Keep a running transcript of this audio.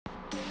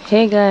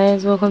Hey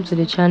guys, welcome to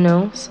the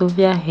channel.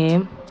 Sylvia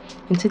here.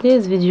 In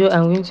today's video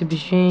I'm going to be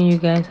showing you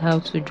guys how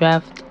to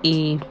draft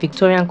a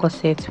Victorian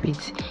corset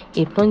with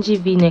a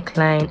plunging-V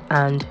neckline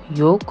and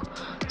yoke,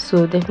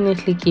 so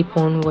definitely keep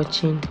on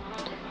watching.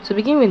 To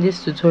begin with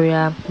this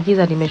tutorial, these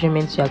are the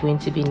measurements you are going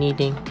to be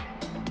needing.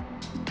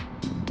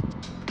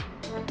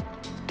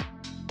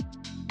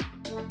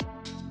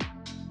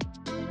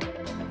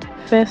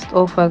 First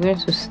off, we're going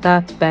to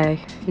start by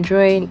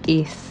drawing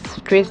a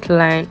straight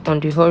line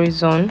on the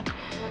horizon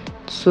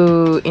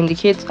to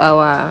indicate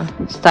our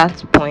start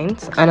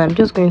point, and I'm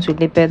just going to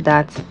label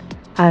that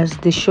as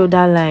the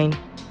shoulder line.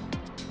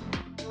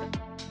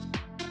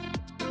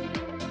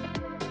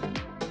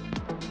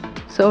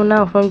 So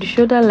now from the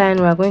shoulder line,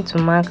 we are going to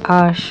mark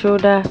our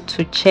shoulder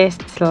to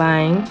chest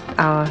line,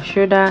 our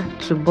shoulder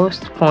to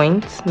bust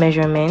point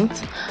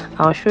measurement,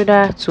 our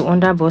shoulder to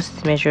under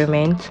bust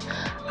measurement,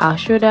 our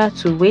shoulder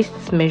to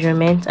waist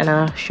measurement, and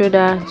our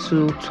shoulder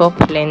to top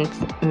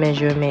length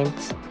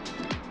measurement.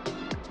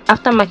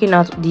 After marking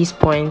out these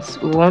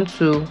points, we want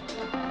to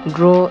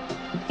draw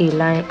a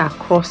line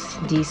across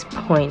these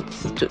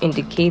points to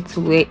indicate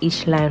where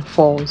each line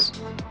falls.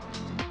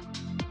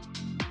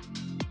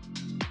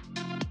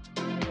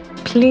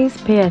 Please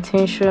pay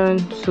attention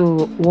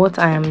to what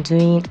I am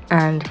doing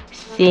and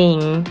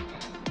saying,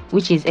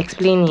 which is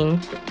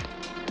explaining,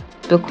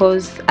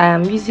 because I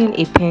am using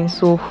a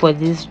pencil for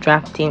this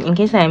drafting. In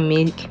case I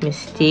make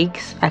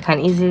mistakes, I can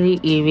easily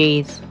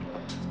erase,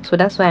 so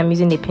that's why I'm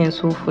using a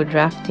pencil for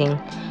drafting.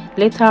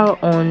 Later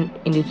on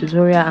in the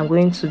tutorial, I'm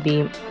going to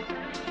be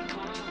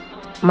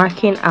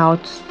marking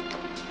out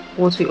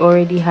what we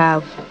already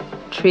have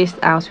traced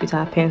out with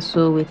our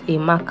pencil with a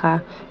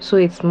marker, so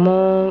it's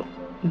more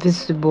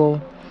visible.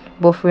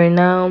 But for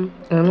now,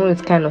 I know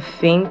it's kind of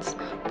faint,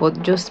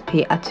 but just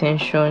pay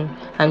attention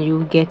and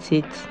you'll get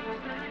it.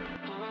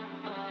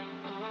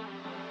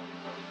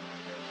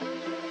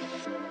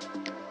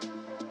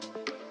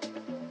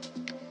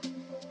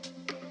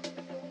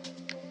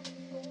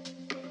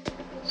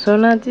 So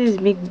now this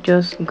is me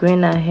just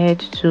going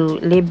ahead to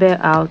label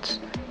out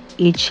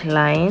each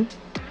line.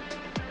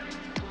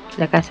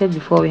 Like I said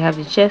before, we have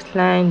the chest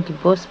line, the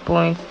bust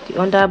point, the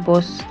under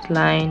bust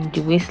line,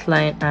 the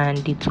waistline, and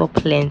the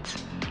top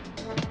length.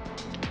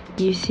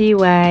 You see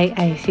why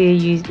I say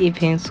use a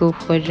pencil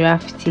for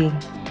drafting.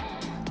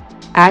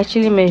 I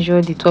actually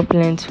measured the top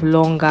length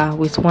longer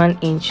with 1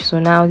 inch,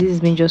 so now this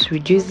is me just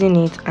reducing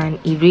it and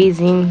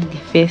erasing the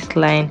first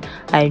line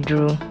I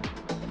drew.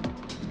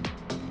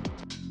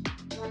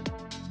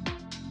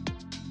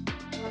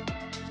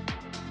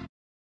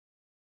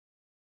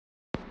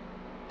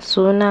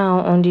 So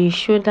now on the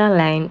shoulder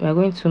line, we're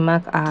going to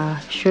mark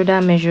our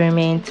shoulder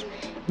measurement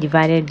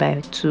divided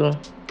by 2.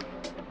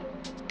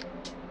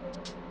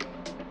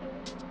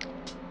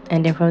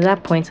 And then from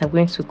that point, I'm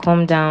going to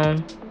come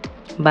down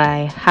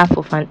by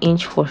 1/2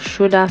 inch for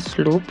shoulder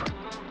slope.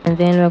 And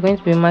then we're going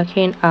to be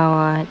marking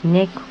our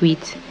neck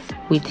width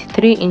with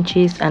 3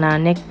 inches and our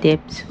neck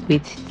depth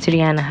with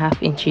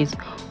 3.5 inches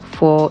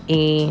for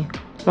a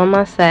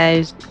normal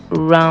sized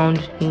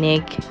round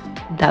neck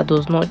that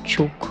does not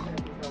choke.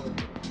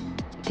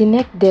 The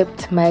neck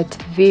depth might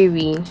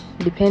vary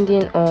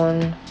depending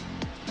on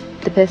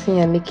the person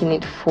you're making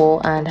it for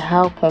and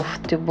how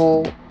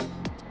comfortable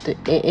it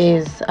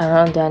is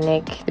around their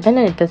neck,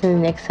 depending on the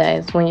person's neck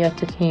size when you're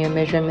taking your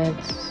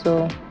measurements.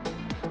 So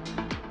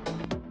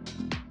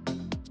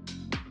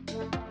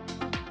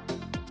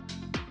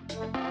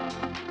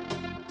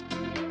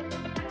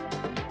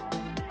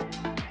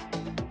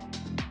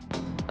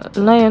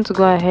now you want to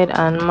go ahead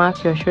and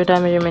mark your shoulder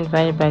measurement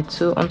divided by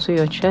 2 onto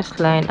your chest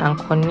line and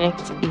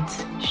connect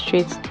it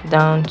straight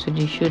down to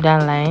the shoulder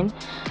line,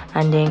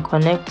 and then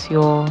connect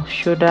your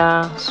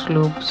shoulder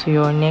slope to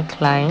your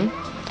neckline,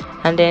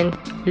 and then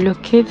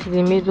locate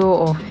the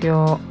middle of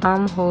your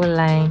armhole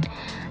line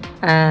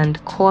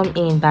and come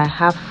in by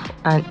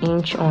 1/2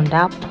 inch on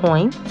that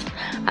point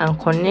and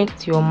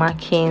connect your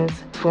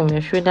markings from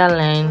your shoulder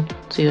line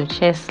to your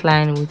chest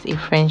line with a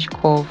French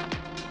curve.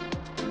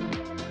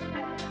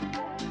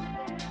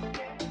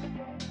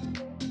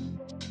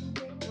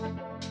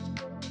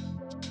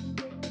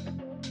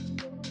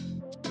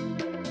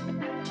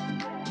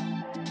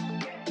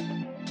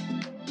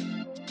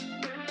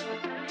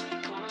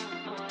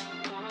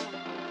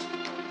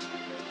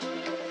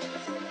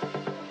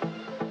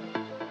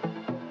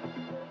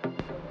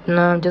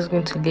 Now I'm just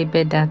going to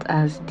label that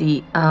as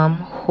the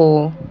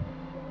armhole.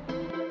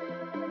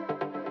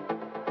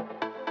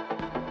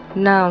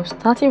 Now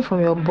starting from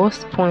your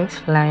bust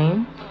point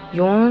line,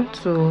 you want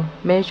to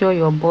measure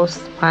your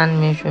bust span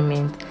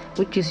measurement,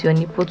 which is your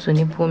nipple to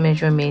nipple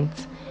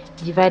measurement,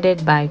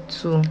 divided by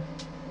 2.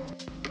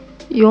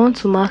 You want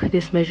to mark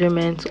this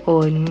measurement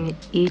on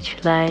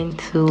each line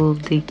to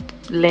the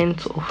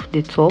length of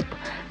the top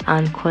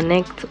and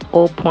connect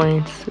all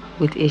points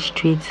with a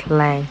straight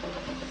line.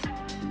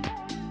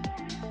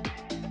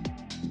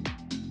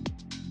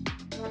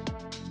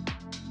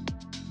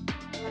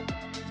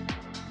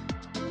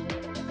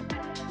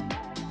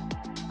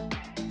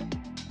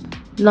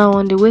 Now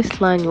on the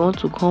waistline, you want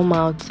to come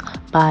out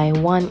by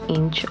 1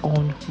 inch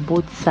on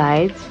both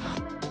sides,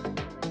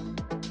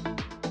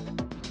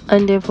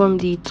 and then from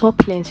the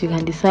top length you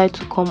can decide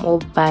to come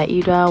up by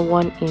either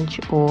 1 inch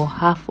or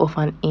half of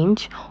an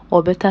inch,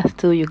 or better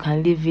still, you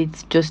can leave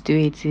it just the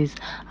way it is.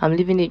 I'm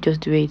leaving it just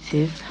the way it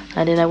is,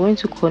 and then I'm going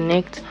to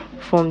connect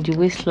from the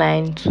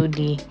waistline to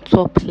the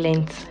top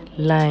length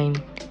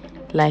line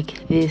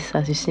like this,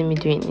 as you see me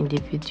doing in the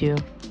video.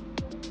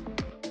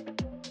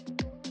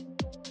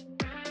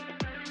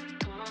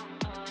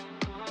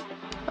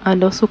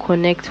 And also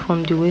connect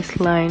from the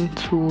waistline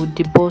to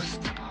the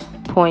bust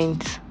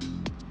point.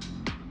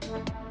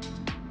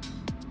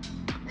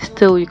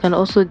 Still, you can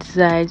also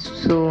decide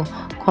to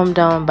come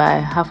down by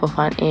half of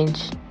an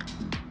inch,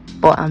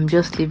 but I'm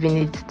just leaving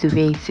it the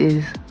way it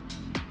is.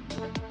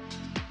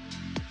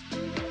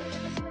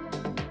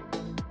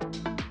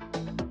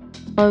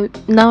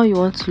 Now you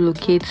want to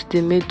locate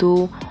the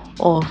middle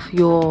of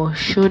your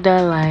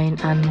shoulder line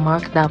and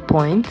mark that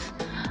point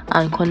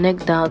and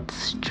connect that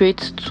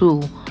straight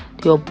to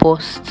your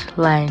bust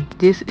line.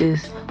 This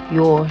is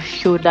your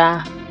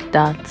shoulder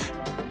dart.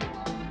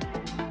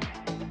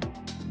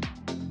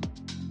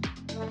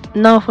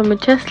 Now from your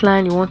chest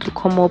line, you want to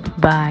come up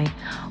by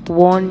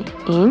 1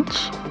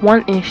 inch to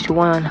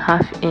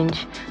 1.5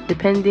 inch,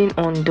 depending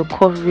on the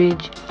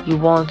coverage you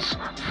want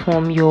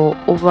from your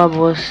over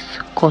bust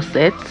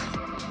corset,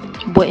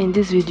 but in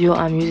this video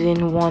I'm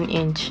using 1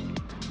 inch.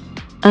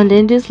 And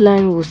then this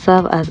line will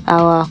serve as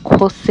our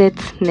corset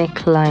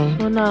neckline.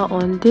 So now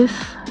on this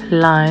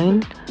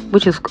line,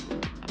 which is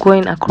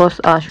going across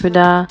our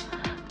shoulder,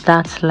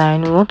 that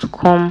line, we want to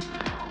come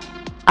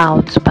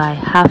out by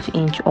 ½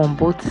 inch on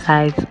both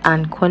sides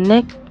and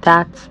connect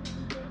that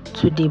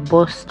to the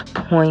bust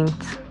point.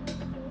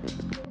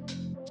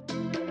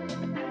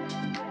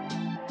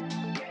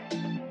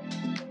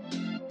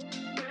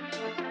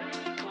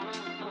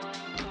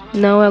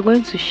 Now we're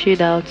going to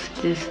shade out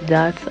this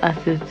dart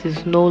as it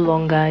is no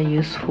longer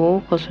useful,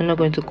 because we're not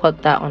going to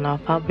cut that on our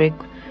fabric.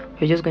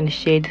 We're just going to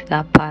shade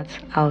that part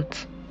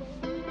out.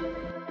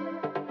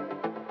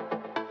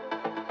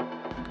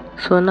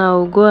 So now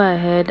we'll go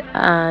ahead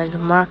and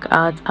mark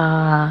out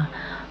our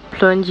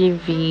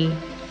plunging-V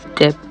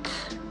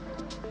depth.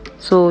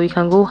 So you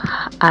can go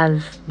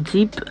as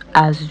deep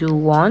as you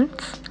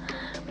want,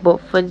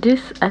 but for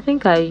this I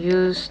think I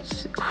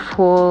used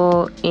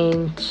 4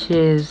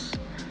 inches,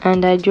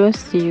 and I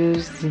just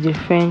used the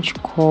French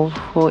curve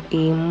for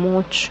a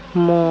much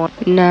more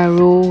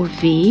narrow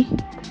V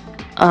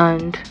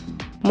and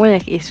more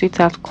like a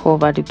sweetheart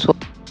curve at the top.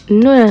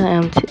 Know that I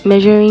am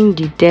measuring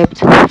the depth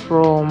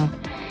from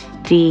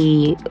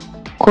the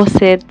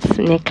corset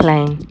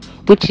neckline,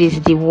 which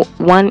is the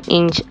 1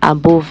 inch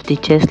above the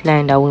chest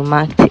line that we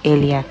marked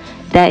earlier.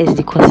 That is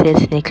the corset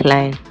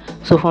neckline.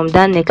 So from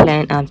that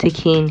neckline I'm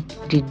taking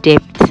the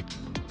depth.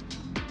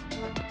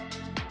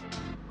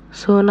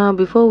 So now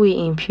before we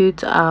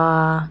impute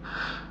our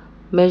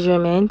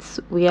measurements,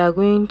 we are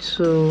going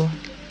to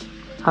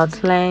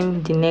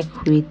outline the neck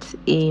with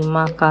a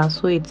marker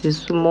so it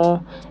is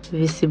more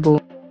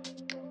visible.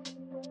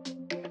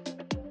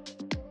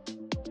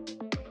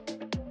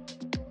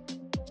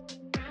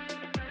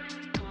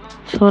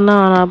 So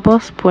now on our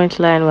bust point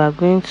line, we are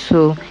going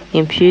to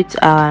impute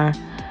our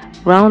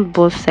round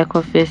bust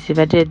circumference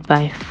divided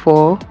by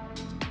 4.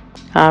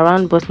 Our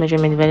round bust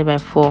measurement divided by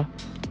 4,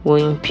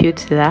 we'll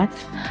impute that.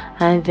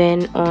 And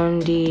then on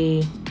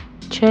the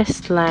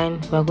chest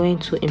line, we are going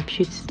to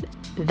impute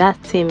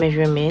that same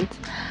measurement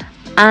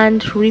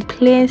and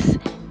replace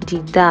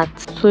the dart.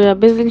 So you're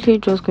basically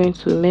just going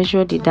to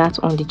measure the dart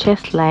on the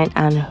chest line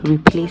and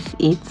replace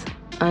it.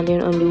 And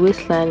then on the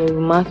waistline, you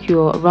will mark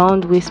your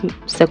round waist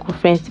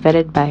circumference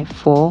divided by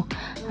 4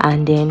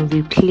 and then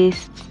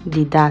replace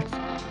the dart.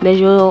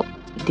 Measure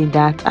the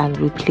dart and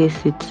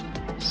replace it.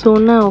 So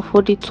now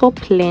for the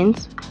top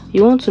length,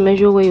 you want to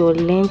measure where your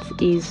length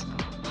is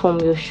from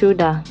your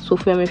shoulder. So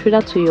from your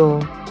shoulder to your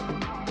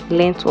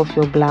length of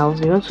your blouse,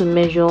 you want to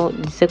measure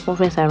the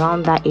circumference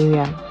around that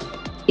area.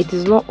 It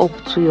is not up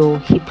to your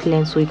hip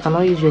length, so you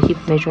cannot use your hip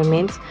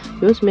measurements.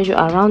 You want to measure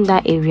around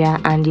that area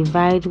and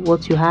divide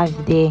what you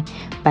have there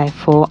by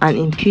 4 and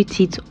impute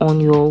it on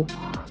your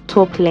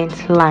top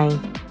length line,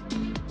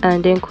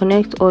 and then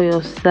connect all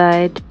your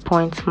side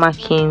point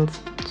markings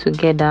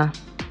together.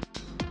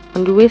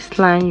 On the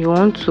waistline, you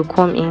want to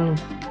come in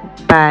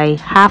by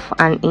 ½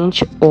 an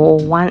inch or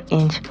 1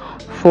 inch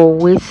for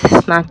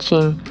waist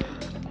snatching,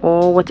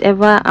 or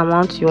whatever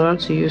amount you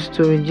want to use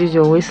to reduce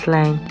your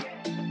waistline.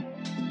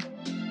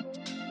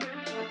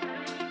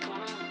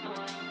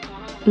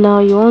 Now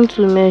you want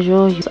to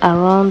measure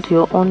around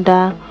your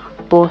under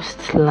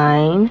bust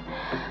line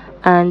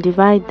and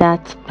divide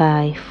that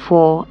by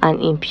 4 and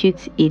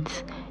impute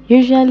it.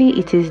 Usually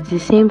it is the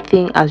same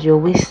thing as your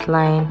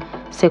waistline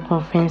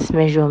circumference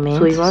measurement,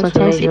 so you want to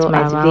measure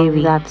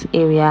around that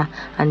area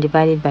and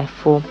divide it by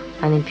 4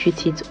 and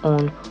impute it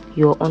on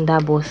your under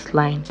bust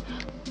line,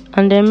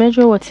 and then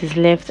measure what is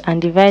left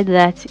and divide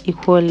that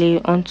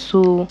equally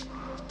onto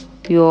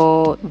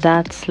your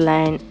dart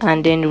line,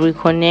 and then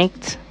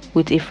reconnect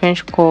with a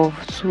French curve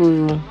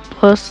to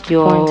bust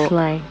your point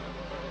line,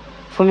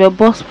 from your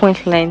bust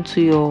point line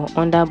to your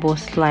under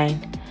bust line,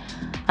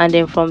 and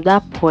then from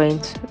that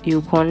point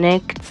you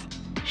connect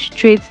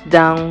straight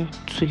down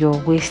to your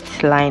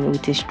waistline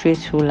with a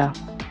straight ruler.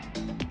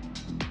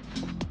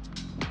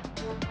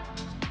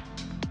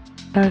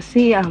 You can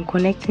see I'm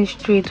connecting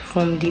straight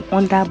from the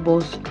under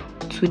bust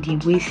to the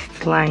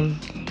waistline.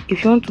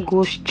 If you want to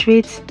go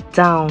straight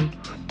down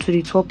to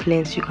the top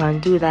length, you can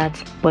do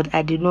that, but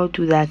I did not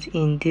do that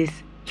in this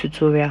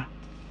tutorial.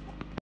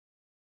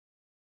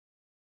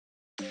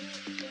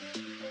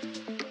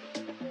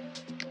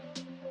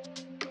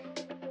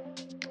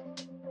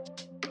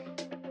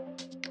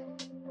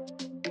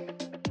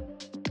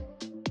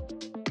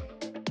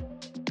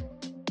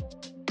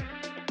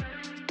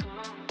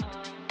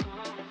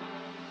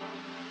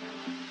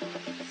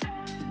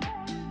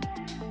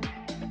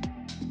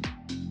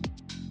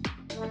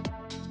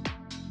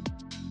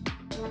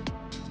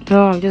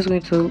 Now I'm just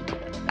going to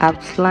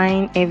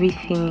outline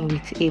everything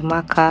with a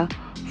marker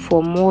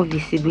for more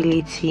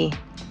visibility.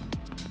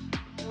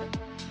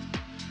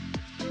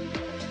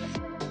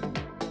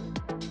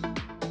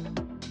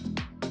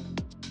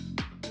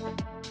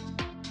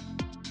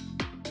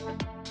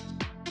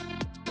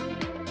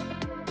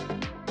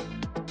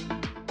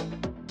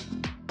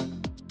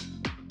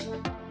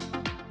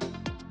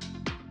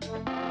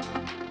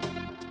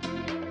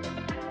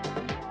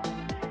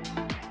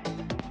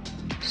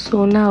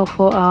 So now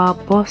for our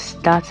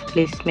bust dart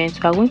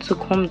placement, we are going to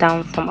come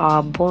down from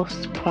our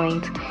bust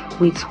point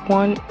with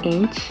 1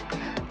 inch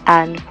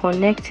and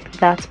connect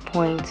that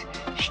point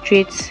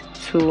straight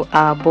to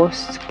our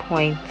bust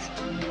point.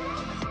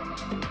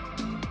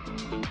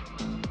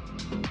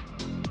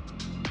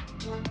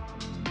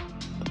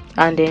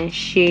 And then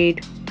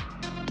shade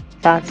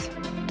that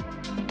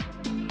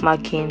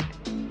marking.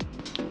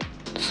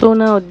 So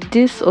now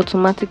this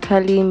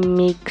automatically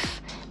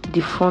makes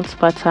the front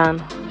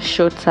pattern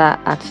shorter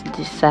at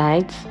the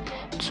sides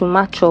to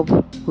match up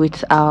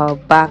with our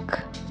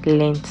back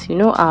length. You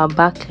know, our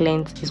back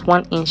length is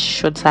 1 inch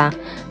shorter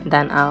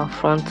than our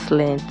front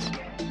length.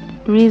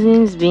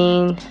 Reasons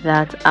being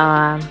that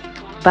our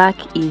back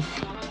is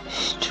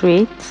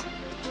straight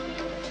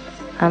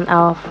and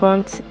our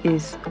front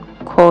is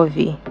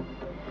curvy.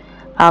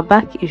 Our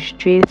back is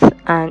straight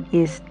and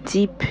is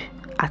deep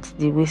at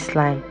the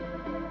waistline.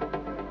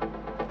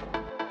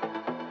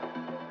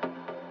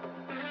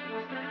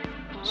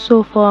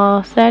 So for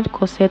our side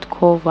corset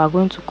curve, we are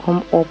going to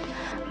come up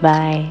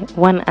by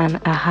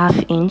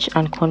 1.5 inch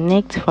and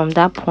connect from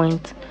that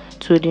point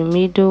to the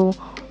middle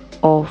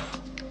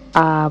of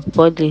our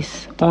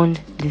bodice on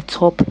the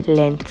top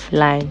length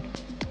line.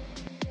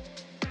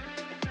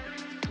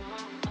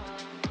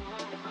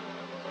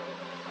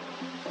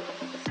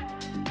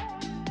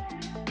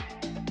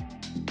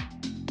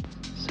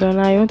 So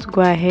now you want to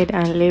go ahead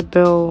and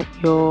label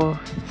your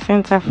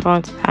center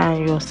front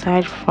and your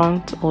side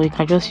front, or you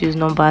can just use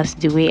numbers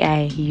the way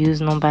I use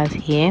numbers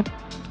here.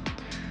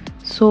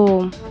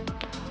 So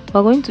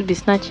we're going to be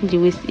snatching the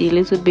waist a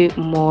little bit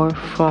more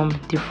from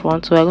the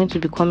front, so we're going to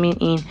be coming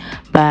in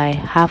by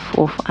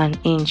 1/2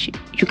 inch.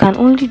 You can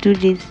only do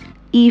this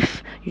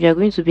if you are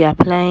going to be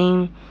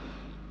applying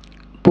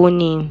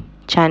boning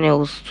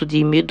channels to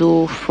the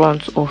middle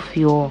front of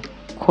your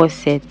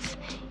corset.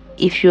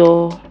 If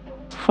the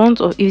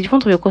front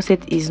of your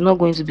corset is not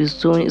going to be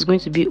sewn, it's going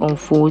to be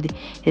unfold,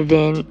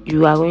 then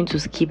you are going to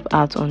skip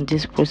out on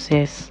this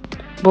process.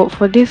 But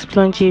for this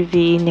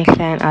plunging-V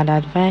neckline, I'd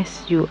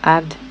advise you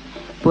add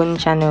boning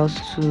channels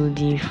to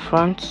the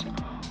front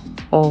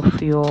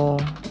of your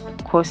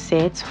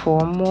corset for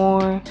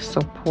more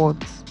support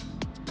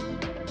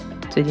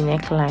to the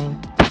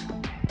neckline.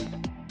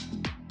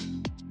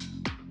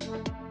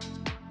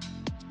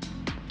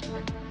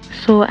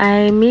 So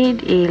I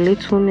made a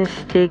little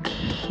mistake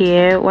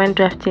here when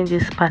drafting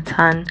this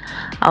pattern.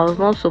 I was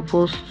not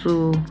supposed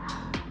to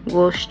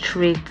go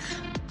straight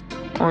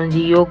on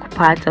the yoke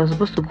part. I was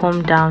supposed to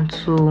come down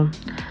to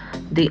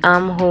the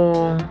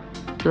armhole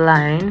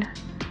line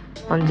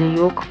on the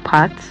yoke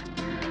part,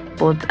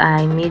 but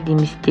I made the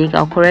mistake.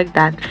 I'll correct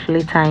that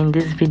later in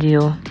this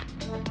video.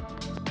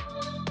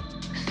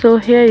 So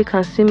here you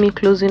can see me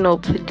closing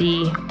up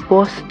the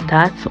bust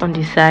dart on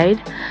the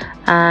side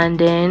and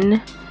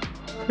then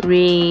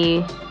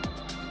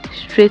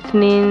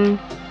straightening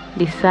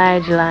the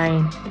side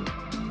line,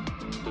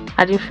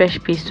 adding fresh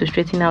piece to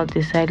straighten out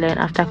the side line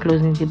after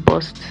closing the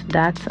bust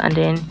dart, and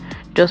then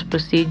just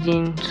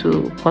proceeding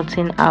to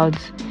cutting out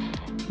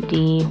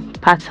the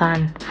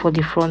pattern for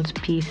the front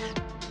piece.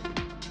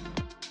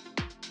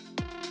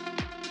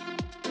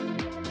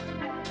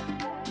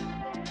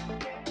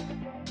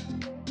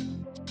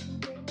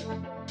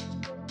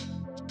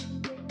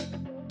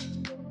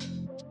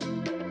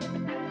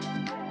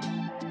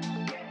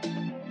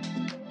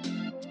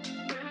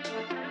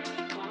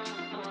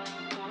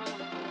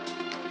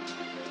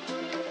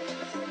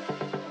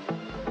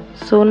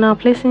 So now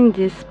placing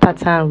this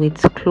pattern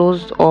with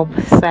closed up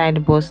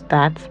side bust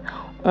dart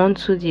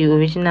onto the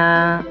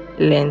original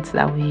length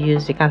that we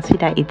used, you can see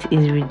that it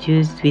is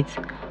reduced with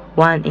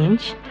 1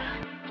 inch.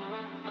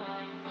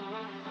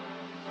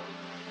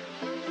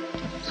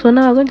 So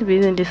now we're going to be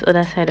using this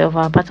other side of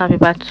our pattern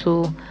paper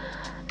to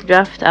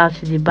draft out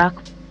the back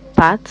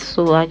part.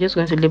 So I'm just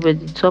going to label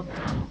the top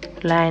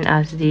line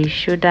as the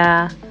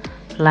shoulder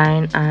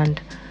line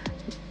and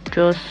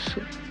just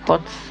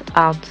cut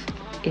out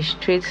a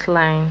straight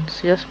line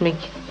to just make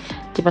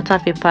the pattern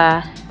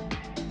paper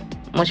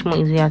much more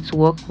easier to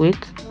work with.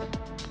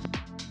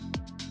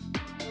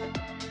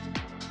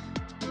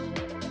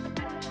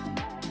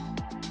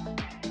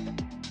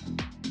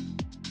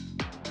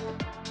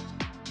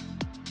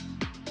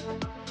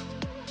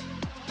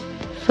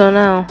 So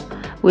now,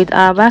 with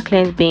our back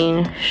length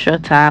being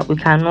shorter, we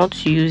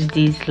cannot use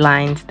these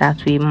lines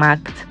that we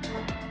marked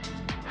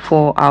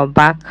for our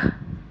back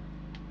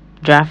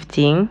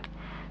drafting.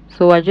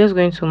 So we're just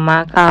going to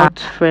mark out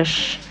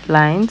fresh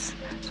lines.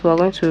 So we're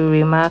going to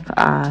remark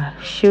our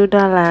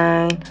shoulder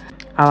line,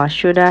 our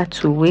shoulder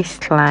to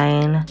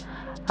waistline,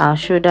 our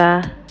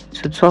shoulder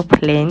to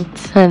top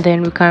length, and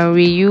then we can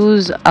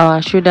reuse our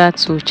shoulder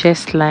to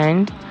chest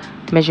line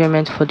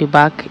measurement for the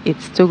back.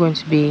 It's still going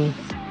to be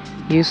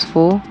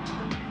useful,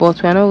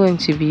 but we're not going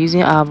to be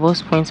using our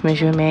bust point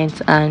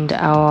measurements and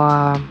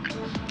our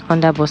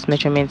under bust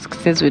measurements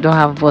since we don't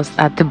have bust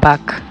at the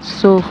back.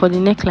 So for the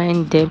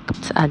neckline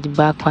depth at the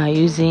back, we're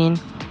using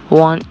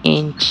 1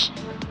 inch.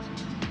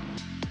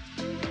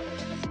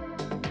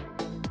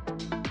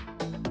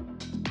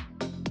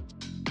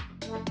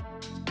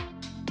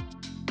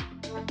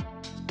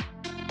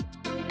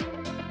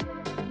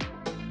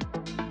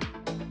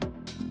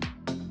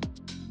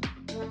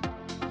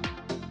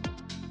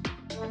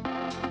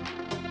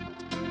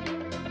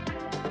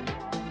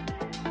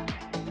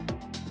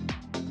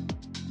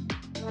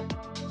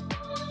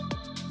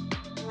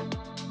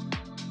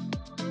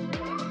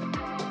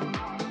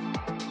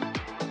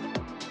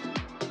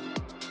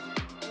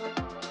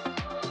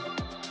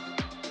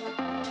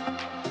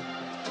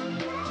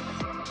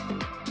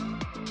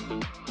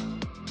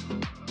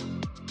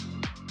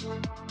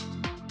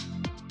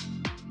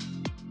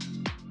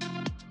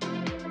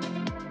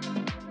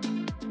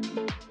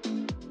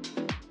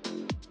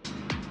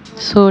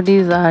 So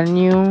these are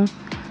new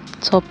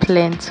top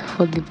length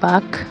for the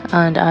back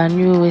and our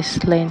new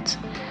waist length.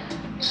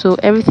 So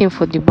everything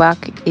for the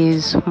back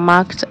is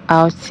marked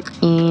out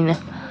in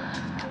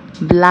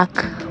black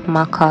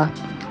marker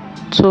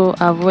to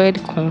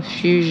avoid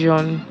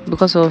confusion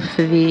because of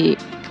the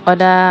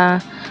other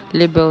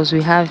labels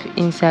we have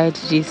inside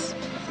this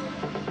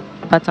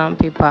pattern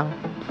paper.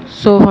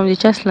 So from the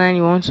chest line,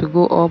 you want to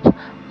go up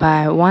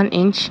by 1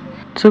 inch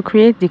to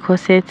create the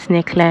corset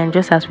neckline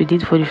just as we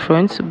did for the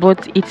front,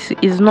 but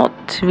it is not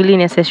really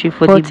necessary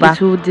for the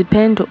back. It will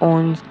depend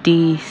on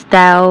the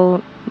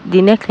style, the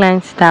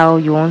neckline style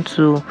you want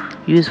to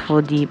use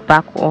for the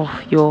back of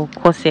your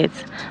corset,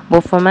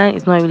 but for mine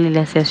it's not really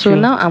necessary. So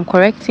now I'm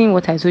correcting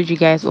what I told you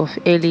guys of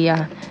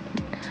earlier.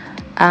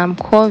 I'm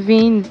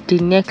curving the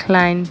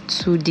neckline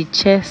to the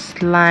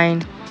chest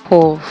line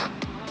curve.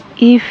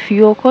 If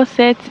your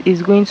corset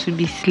is going to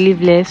be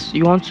sleeveless,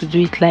 you want to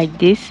do it like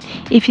this.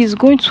 If it's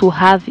going to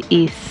have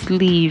a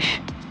sleeve,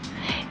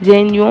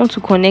 then you want to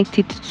connect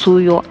it to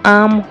your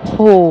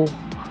armhole,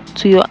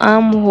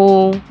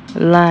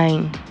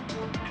 line,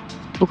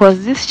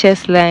 because this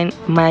chest line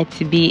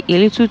might be a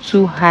little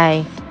too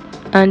high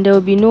and there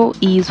will be no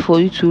ease for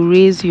you to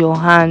raise your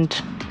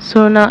hand.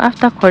 So now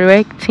after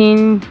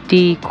correcting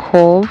the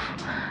curve,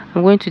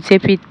 I'm going to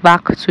tape it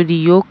back to the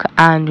yoke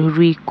and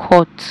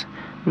recut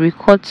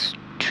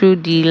through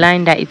the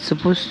line that it's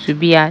supposed to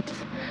be at.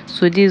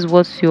 So this is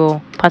what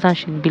your pattern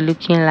should be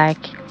looking like.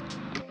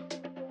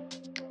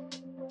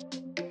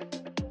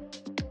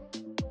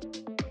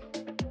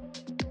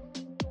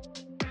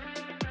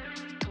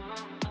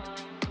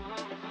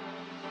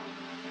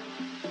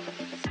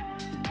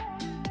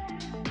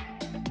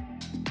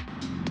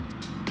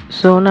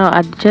 So now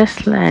at the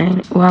chest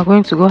line, we are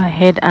going to go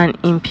ahead and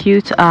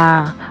impute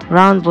our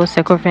round bust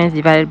circumference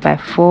divided by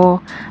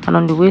 4, and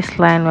on the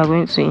waistline we are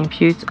going to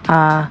impute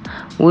our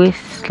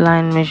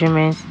waistline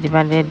measurements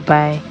divided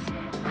by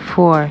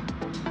 4,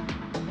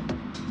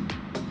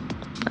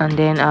 and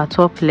then our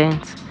top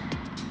length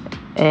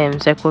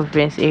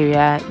circumference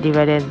area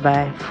divided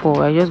by 4.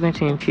 We're just going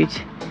to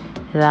impute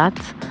that,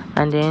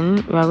 and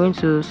then we are going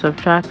to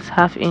subtract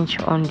 ½ inch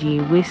on the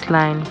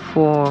waistline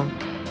for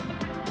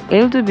a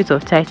little bit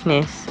of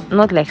tightness,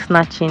 not like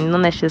snatching,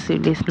 not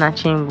necessarily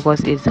snatching because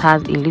it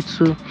has a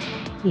little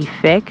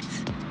effect.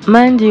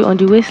 Mind you, on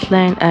the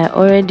waistline I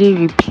already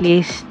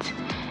replaced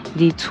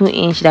the 2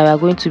 inch that we are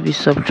going to be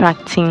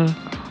subtracting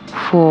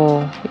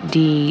for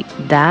the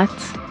dart,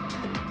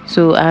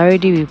 so I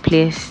already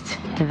replaced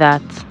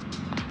that.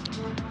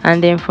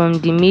 And then from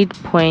the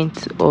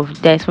midpoint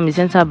of that, from the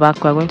center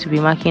back, we are going to be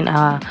marking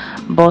our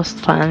bust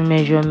span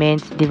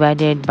measurement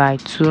divided by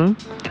 2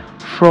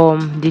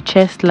 from the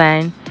chest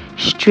line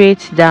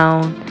straight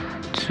down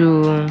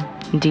to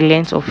the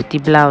length of the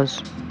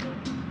blouse.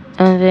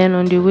 And then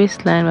on the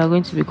waistline, we're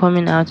going to be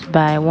coming out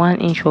by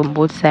 1 inch on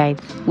both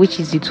sides, which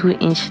is the 2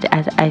 inch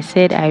that I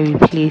said I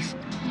replaced.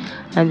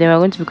 and then we're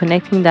going to be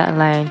connecting that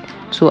line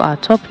to our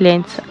top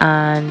length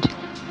and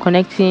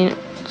connecting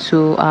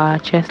to our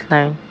chest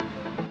line.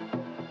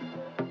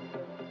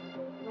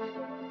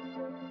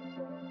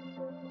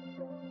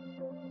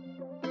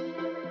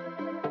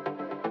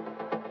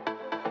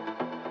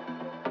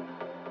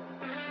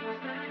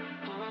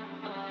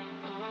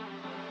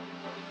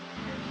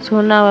 So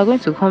now we're going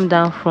to come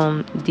down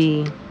from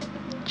the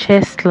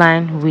chest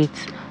line with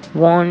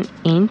 1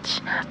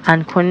 inch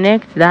and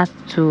connect that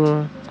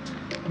to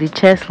the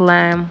chest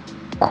line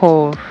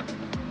curve.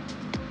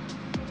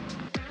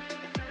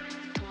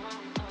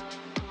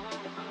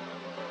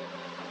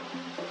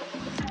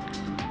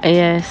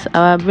 Yes,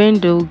 our brain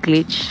do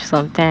glitch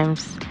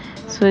sometimes.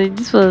 So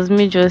this was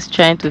me just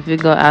trying to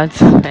figure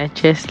out my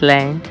chest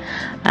line,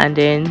 and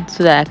then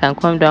so that I can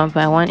come down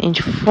by 1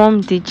 inch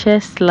from the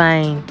chest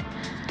line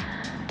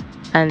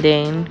and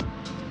then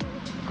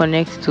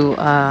connect to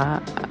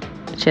our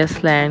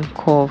chest line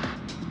curve.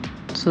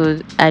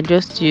 So I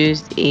just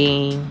used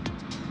a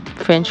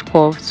French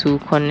curve to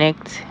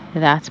connect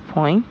that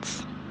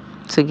point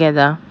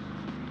together.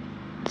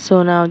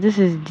 So now this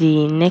is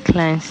the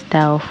neckline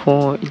style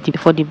for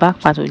the back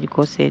part of the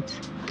corset.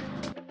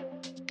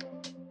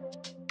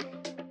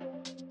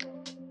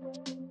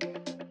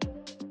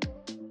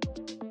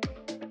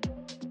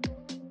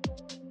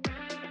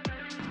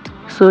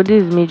 So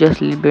this is me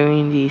just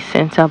labeling the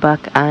center back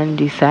and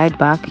the side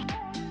back.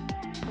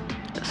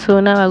 So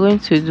now we're going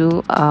to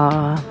do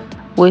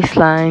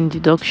waistline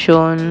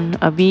deduction,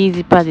 a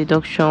zipper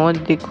deduction, what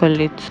do they call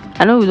it?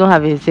 I know we don't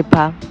have a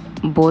zipper,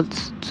 but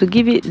to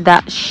give it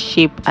that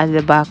shape at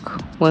the back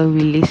when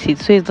we lace it,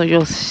 so it's not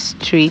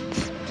just straight,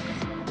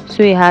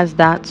 so it has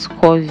that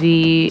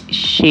curvy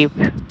shape.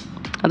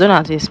 I don't know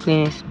how to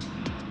explain it.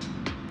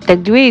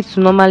 Like the way it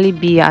would normally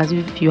be as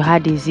if you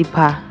had a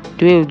zipper,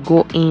 the way it would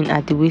go in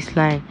at the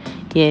waistline.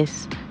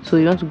 Yes, so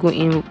you want to go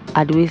in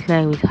at the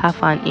waistline with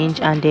 1/2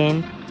 inch and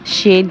then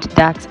shade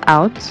that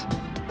out.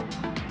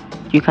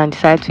 You can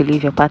decide to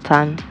leave your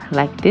pattern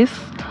like this,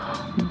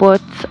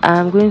 but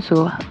I'm going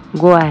to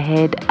go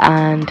ahead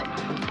and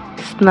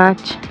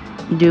snatch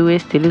the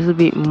waist a little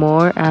bit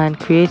more and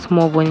create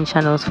more boning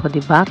channels for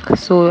the back.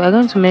 So I'm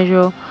going to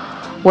measure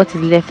what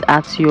is left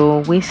at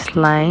your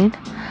waistline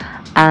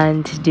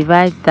and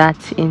divide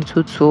that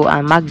into 2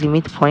 and mark the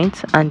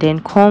midpoint, and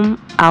then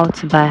come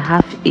out by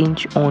 1/2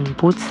 inch on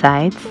both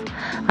sides,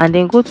 and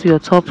then go to your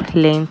top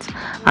length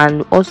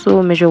and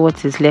also measure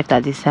what is left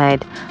at the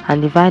side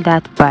and divide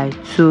that by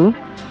 2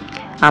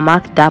 and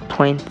mark that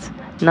point.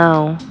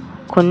 Now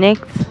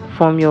connect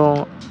from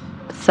your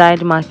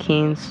side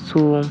markings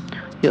to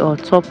your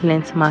top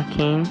length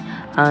marking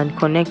and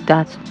connect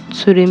that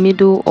to the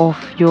middle of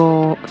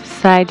your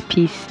side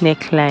piece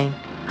neckline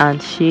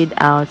and shade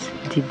out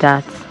the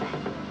darts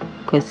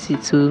because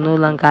it will no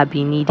longer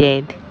be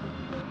needed.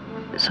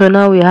 So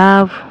now we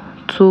have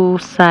 2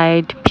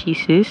 side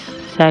pieces,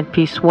 side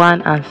piece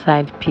 1 and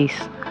side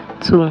piece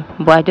 2,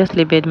 but I just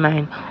labeled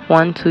mine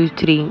 1, 2,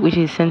 3, which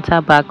is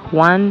center back,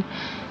 1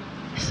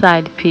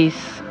 side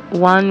piece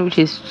 1, which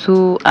is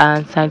 2,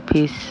 and side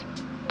piece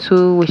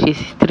 2, which is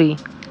 3.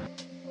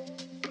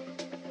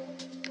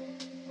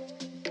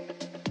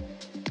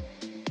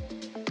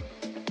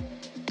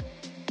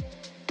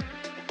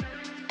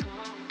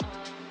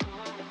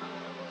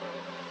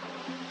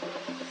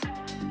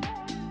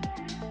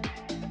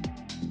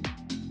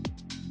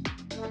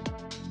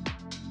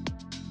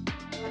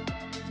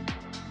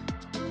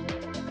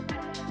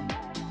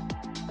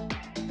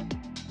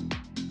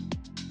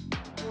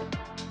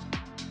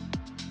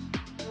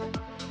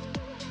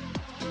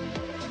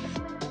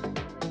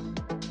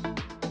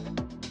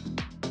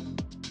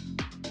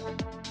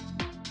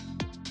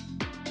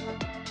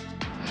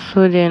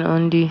 So then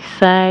on the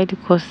side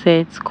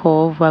corset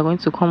curve, we're going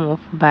to come up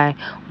by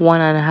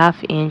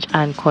 1.5 inch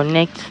and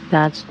connect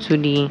that to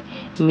the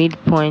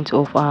midpoint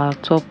of our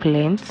top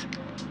length.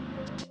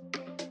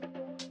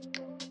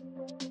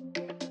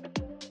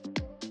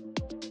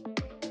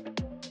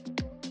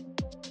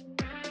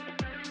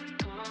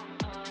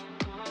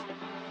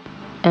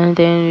 And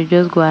then you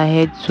just go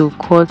ahead to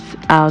cut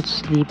out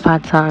the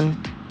pattern.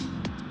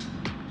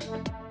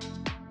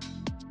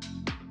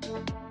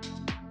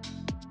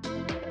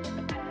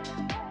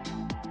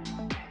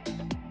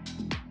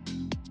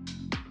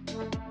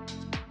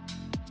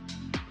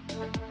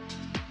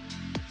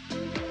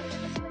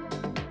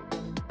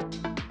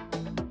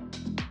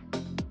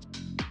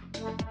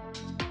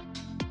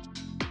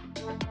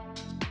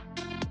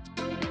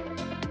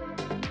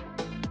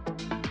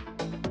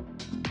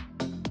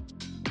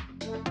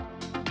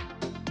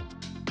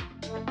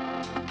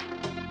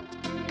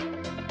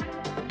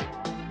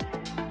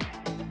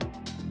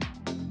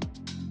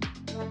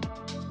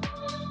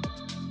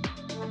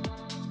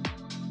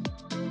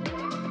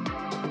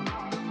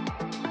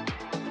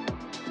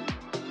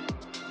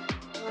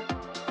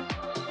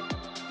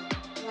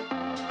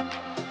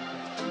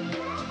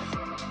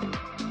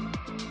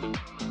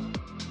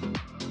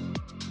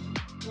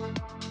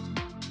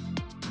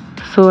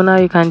 So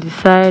now you can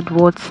decide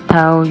what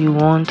style you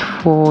want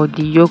for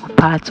the yoke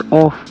part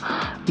of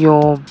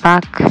your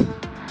back.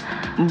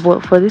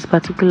 But for this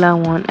particular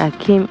one, I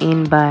came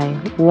in by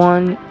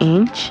 1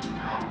 inch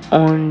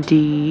on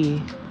the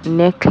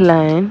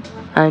neckline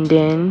and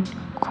then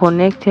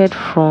connected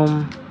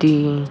from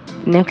the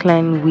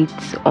neckline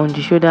width on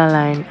the shoulder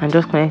line and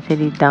just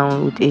connected it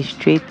down with a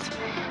straight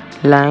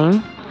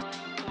line.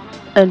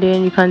 And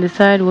then you can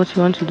decide what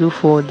you want to do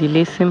for the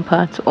lacing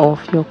part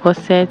of your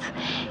corset,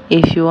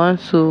 if you want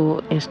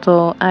to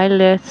install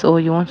eyelets or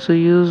you want to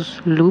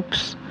use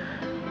loops.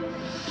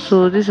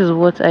 So this is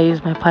what I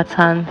use my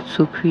pattern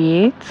to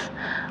create.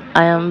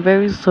 I am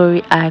very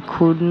sorry I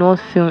could not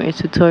film a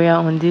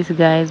tutorial on this,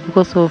 guys,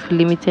 because of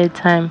limited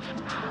time.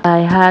 I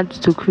had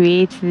to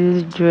create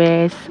this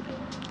dress.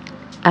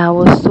 I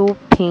was so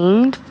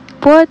pained,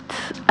 but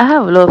I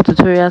have a lot of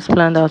tutorials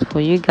planned out for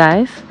you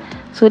guys.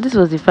 So this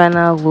was the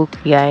final look,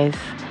 guys.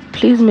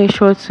 Please make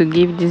sure to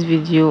give this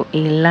video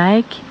a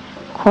like,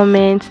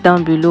 comment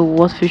down below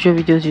what future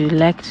videos you'd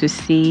like to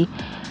see,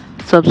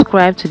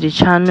 subscribe to the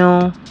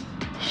channel,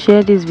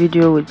 share this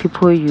video with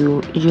people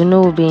you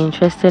know will be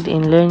interested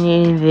in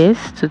learning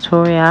this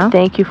tutorial.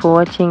 Thank you for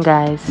watching,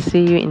 guys.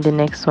 See you in the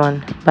next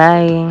one.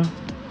 Bye.